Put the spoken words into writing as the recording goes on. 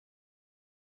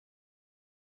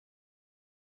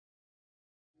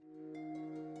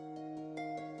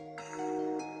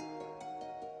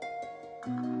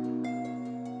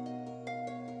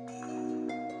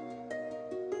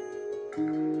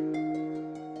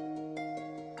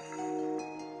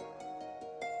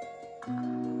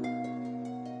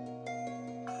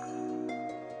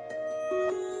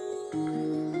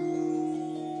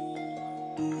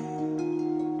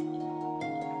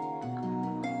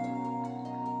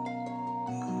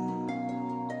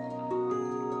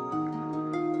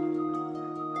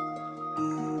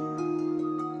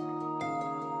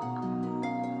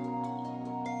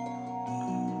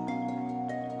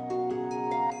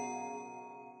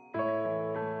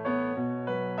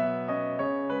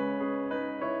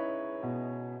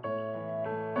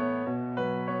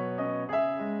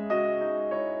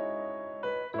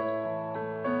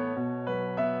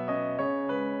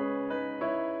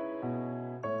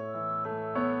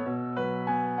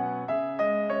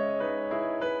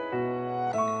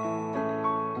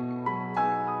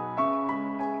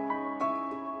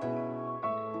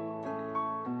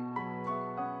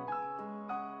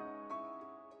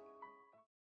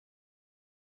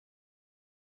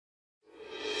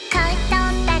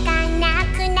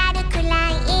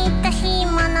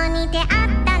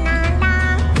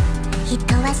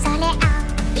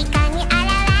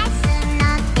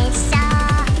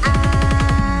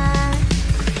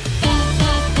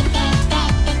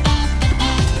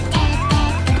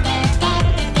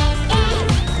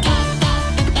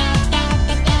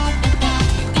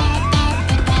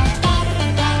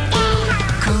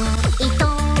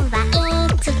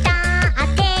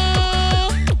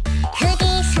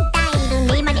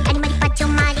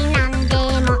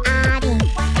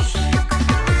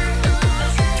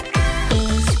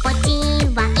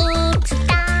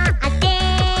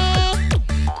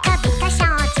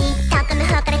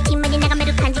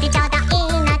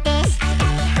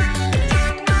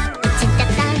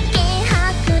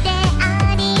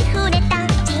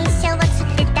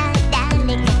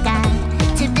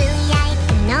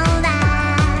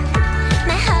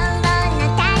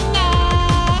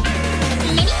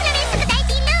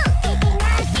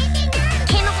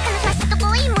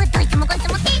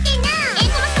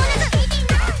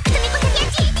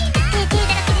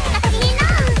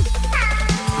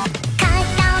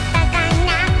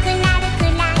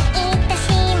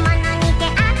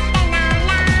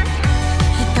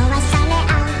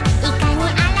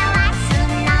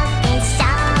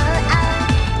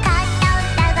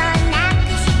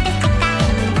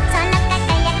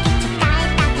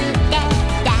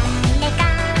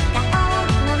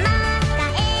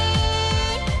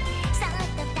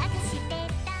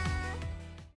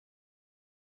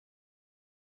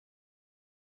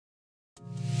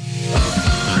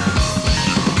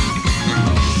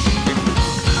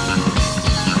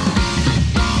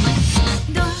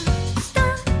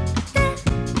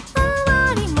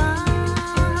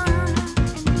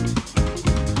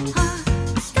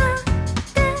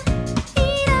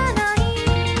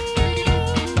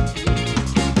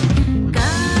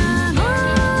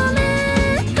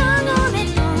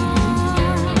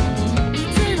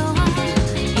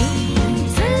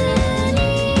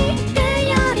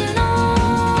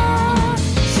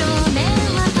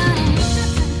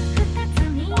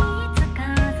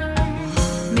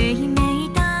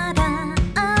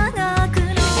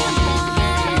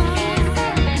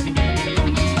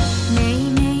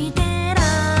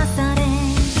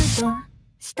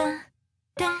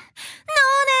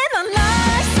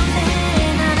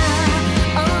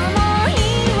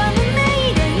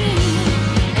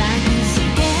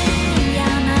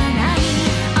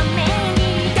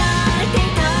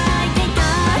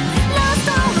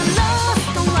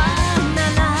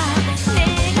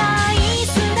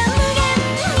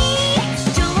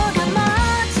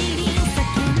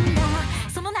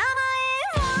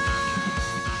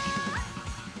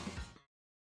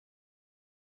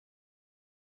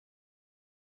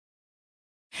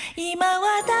今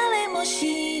は誰も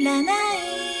知らない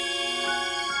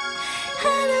遥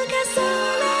か空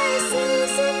へ進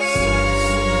め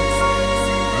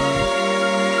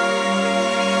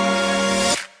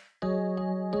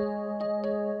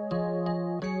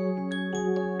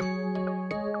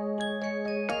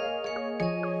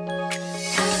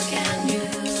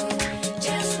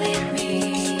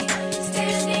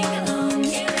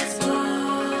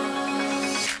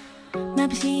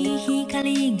眩しい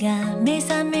光が目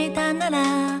覚めたな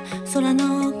ら空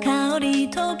の香り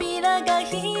扉が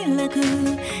開く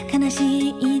悲し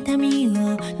い痛みを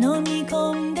飲み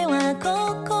込んでは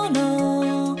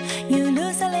心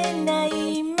許されな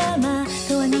いまま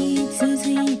永遠に続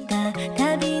いた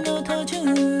旅の途中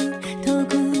遠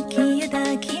く消え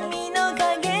た君の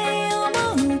影を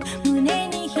思う胸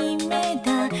に秘め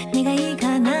た願い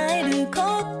叶える言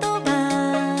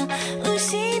葉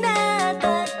失った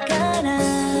から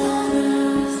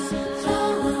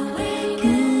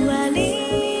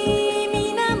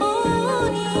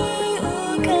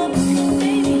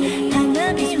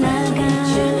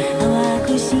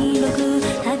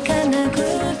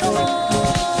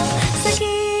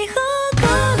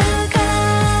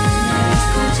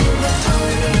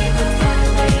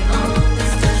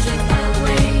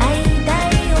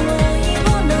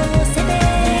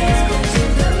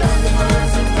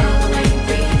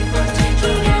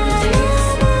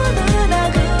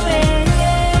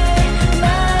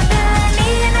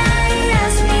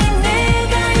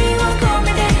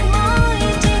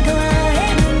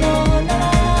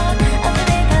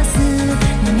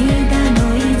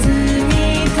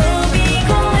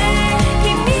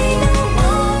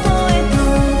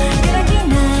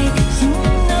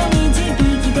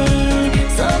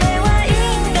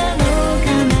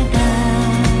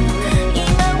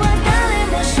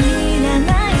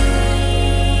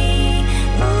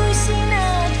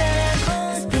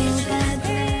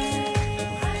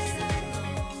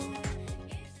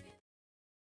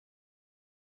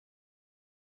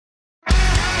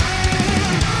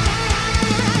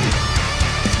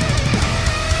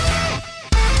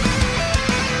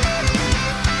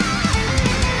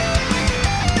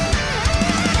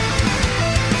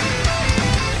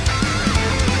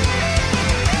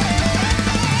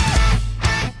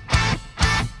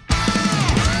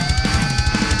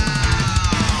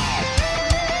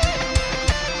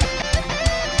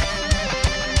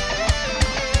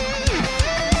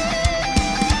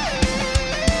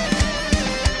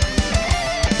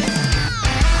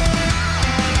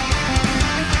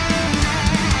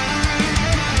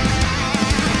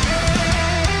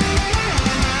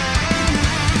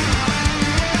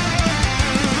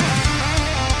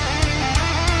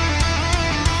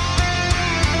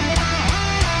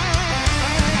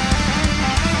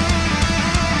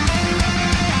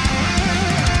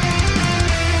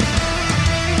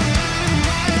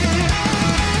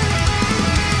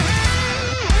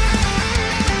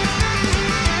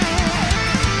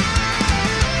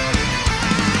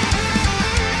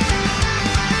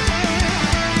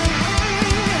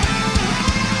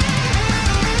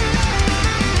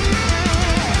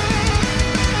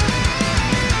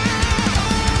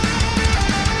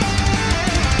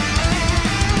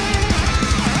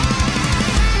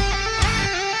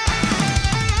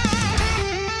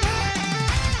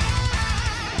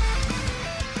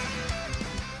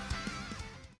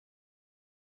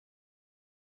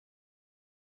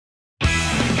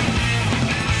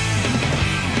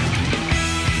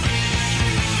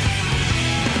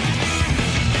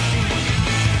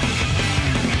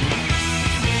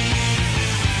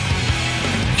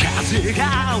風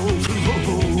が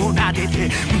頬を撫でて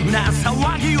胸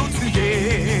騒ぎを告げ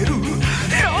る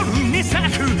夜に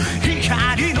咲く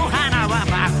光の花は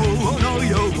魔法の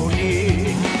よう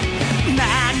に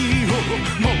何を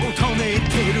求め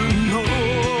てるの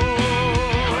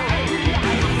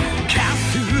か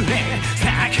すれ叫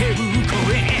ぶ声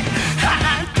あな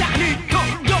たに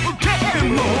届け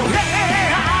燃え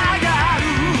上がる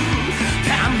魂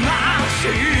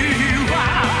は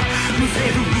むせ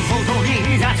るほどに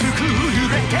熱く揺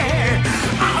れて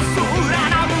空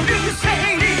なる理性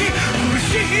に失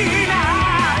っ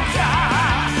た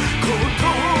言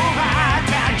葉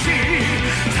たち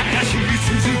探し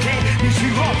続け道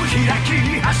を開き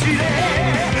走れ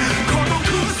孤独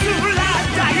すら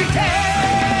抱いて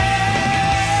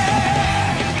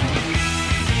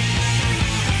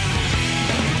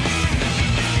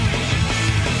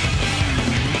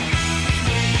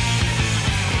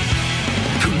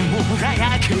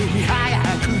輝きに早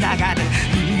く流れ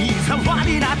耳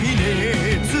障りな微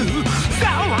熱ざ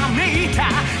わめいた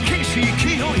景色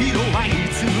の色はい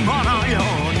つものよ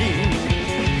うに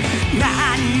何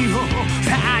を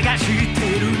探し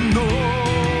てるの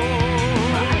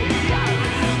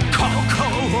ここ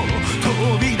を飛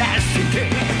び出して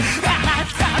あな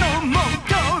たのも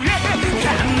とへ悲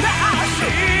し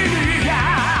みや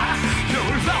喜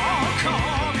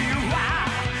びは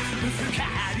ぶつか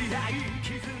り合い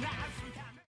絆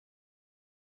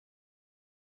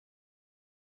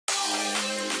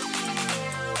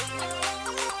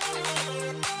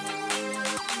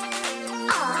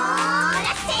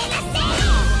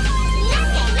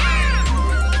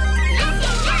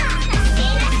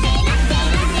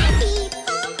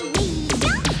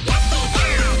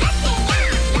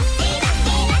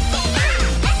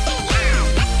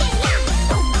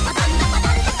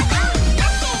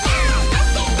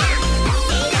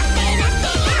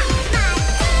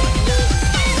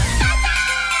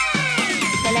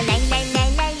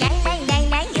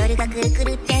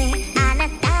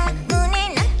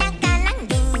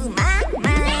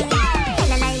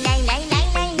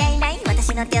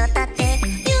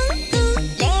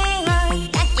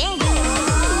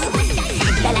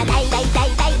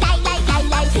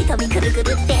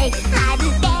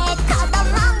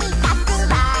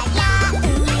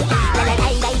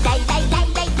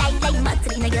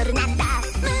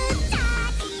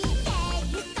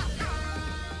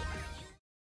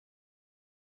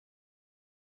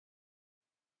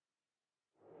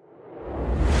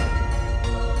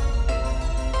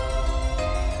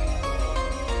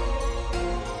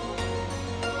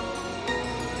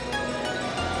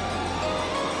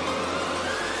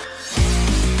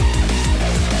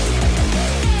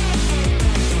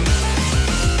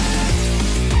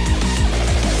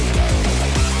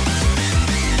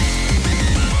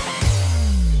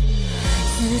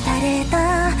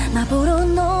心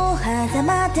の狭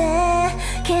間で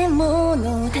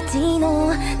獣たち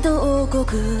の慟哭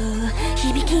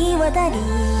響き渡る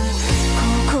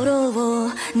心を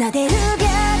撫でる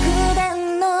白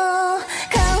檀の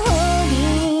香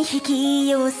り引き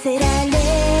寄せられ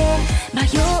迷い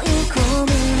込む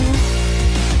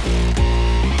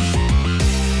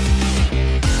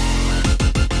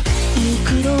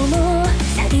幾度も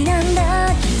錆なんだ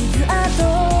傷跡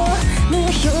無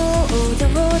表情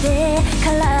で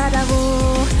体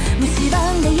を蝕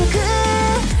んでゆく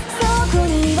そこ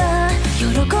には喜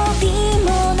びも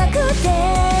なくて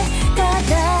た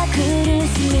だ苦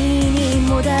しみに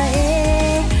もだえ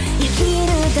生きる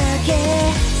だけ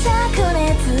灼熱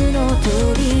の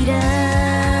扉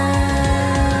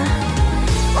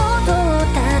音を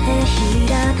立て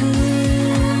開く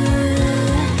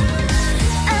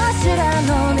あしらの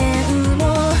念も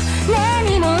根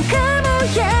にも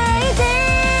輝いて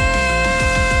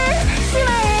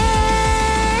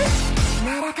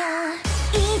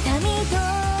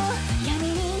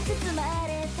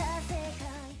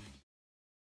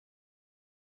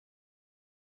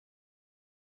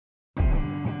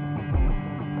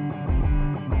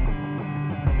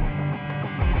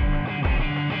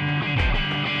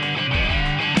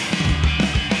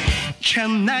か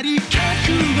なり覚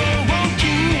悟を決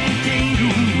めている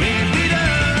Everyday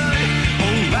終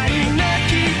わりなき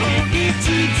追い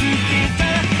続けた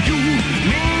夢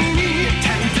にた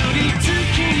どり着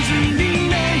けずに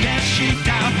流し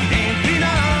た Everyday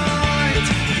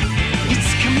いつ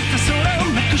か見た空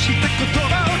をなくした言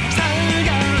葉を探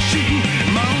し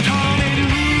求める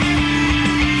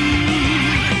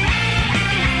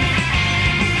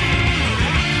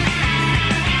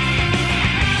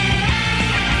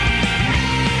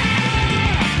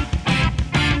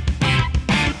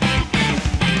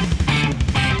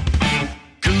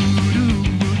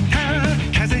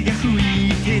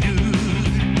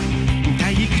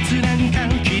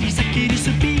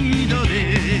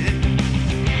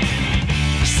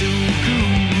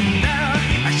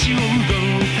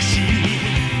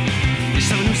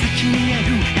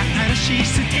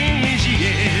ステージへ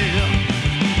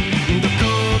どこ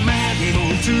までも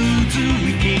続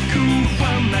いていくファ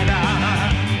ンなら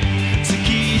突き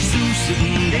進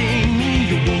んでみ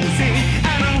ようぜあ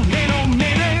の目の目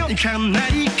でかな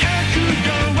り覚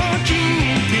悟を決め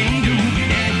ている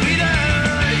Everyday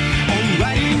終わ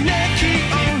りなき追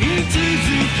い続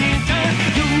けた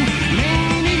夢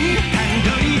にた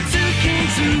どり着け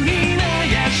ずに流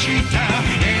した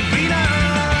Everyday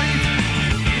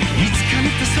いつか見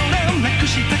た空なく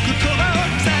した言葉を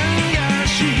探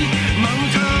し求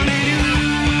める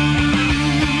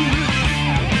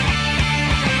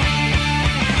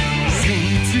切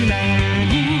な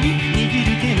に握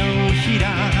る手のひら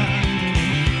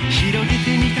広げて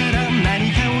み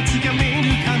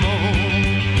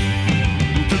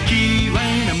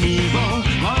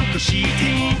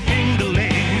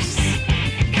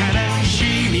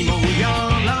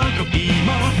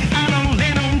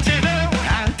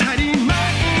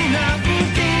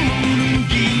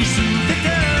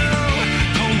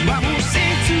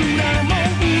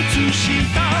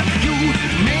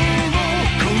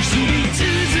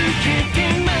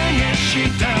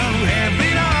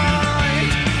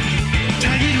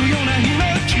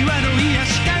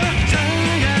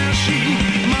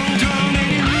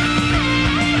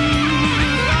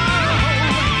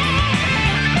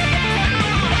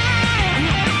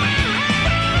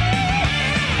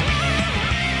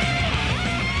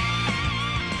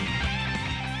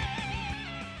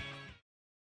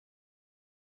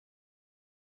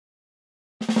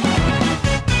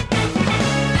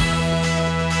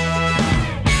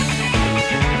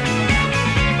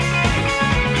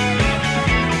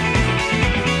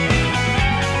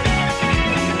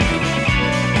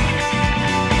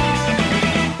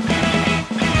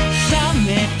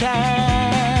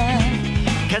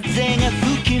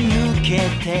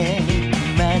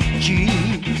き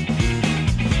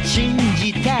信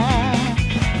じた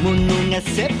ものが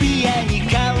セピアに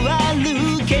変わ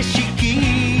る景色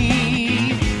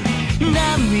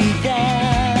涙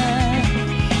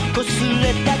こす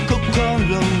れた心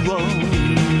を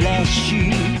濡ら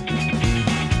し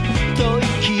吐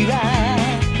息は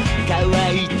乾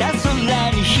いた空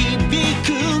に響く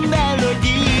メロデ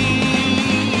ィ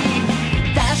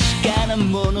ー確かな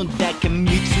ものだけ見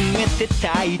つめて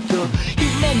たいと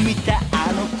夢見た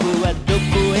あの子はどこ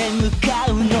へ向か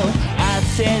うの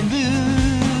焦る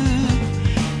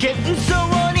幻想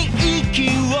に息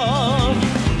を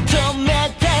止め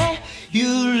て揺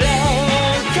れ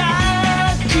た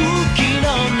空気の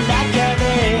中で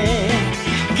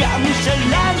がむしゃ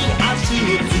らに明日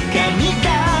をつかみた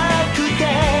くて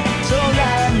空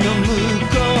の向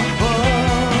こう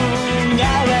側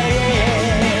へ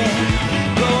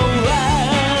壊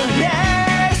れ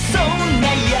そうな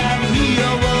闇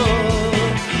を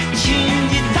信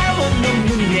じたもの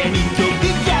胸に飛び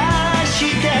出し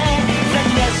て探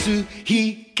す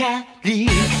光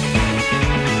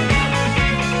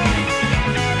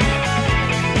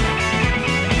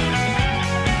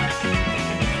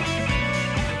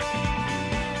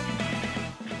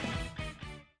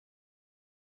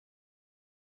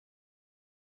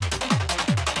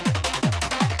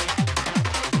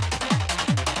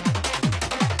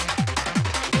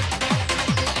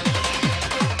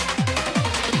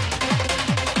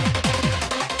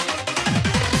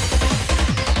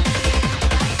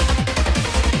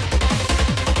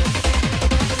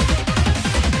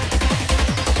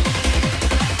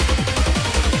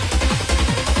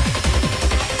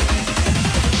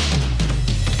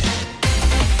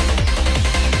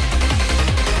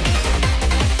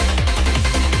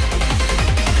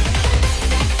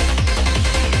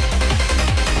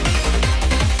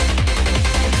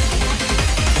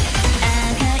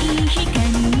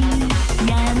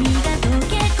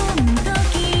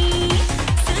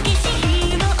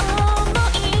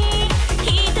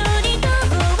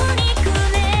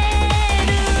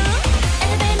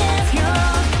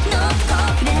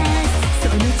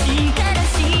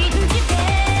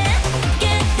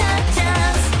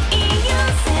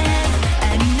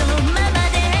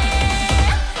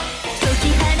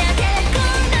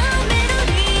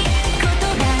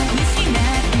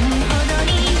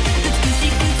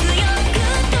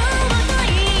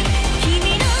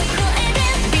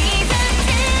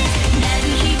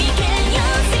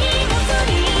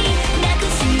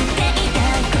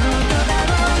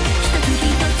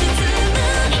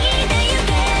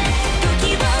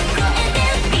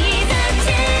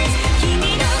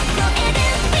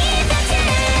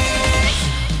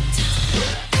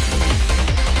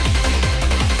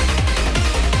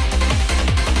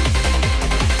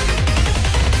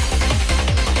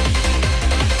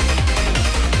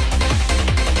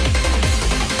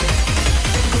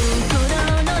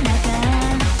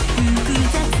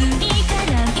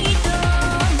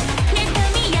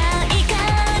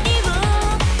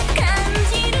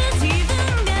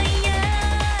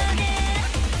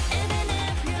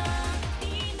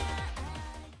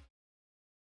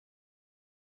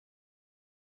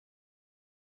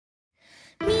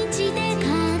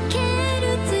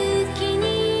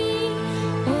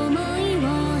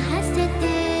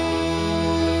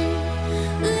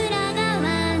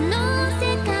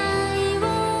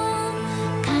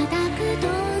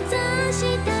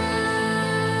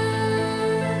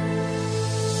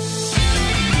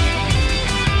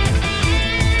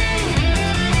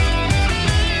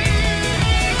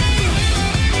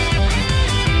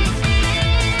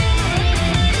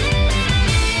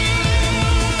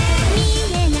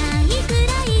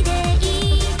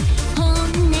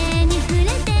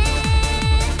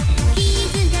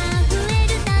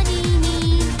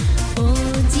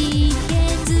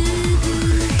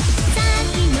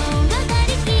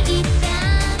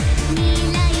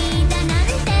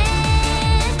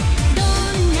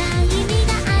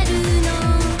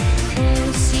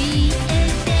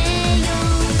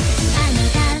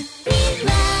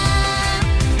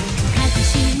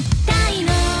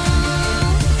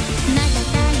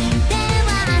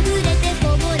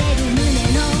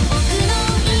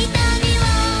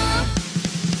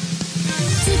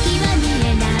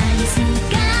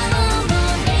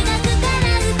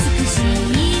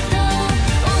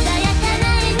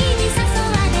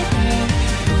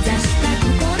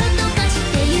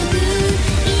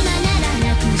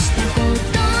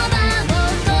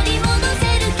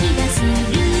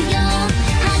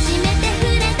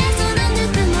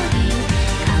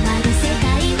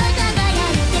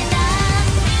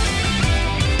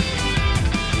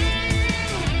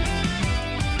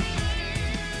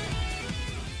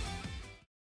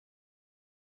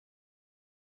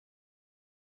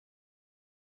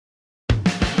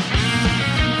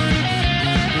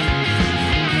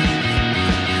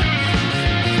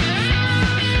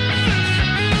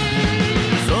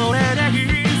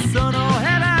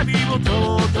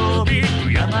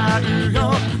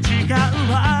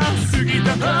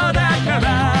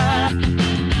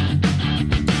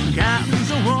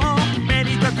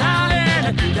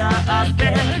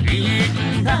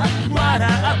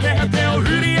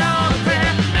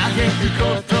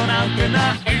け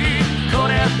ないこ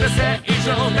れって正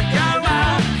常だから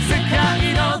世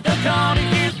界のどこに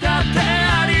いたって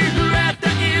ありふれて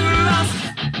いるロ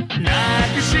スな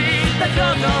くした言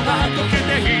葉溶け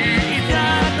ていた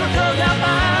言葉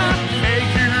永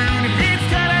久に見つ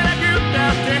からなく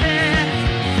なって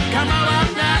構わ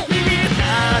ないた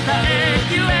だ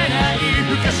きれない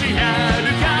昔ある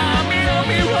髪の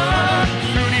実を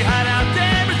振り払って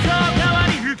向こう側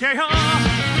に吹けよ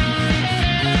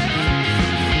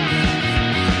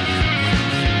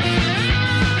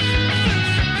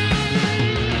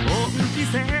恩着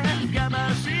せがま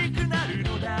しくなるの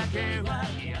だけは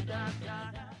嫌だ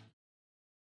から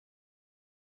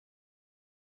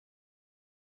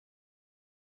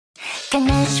悲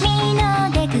しみ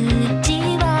の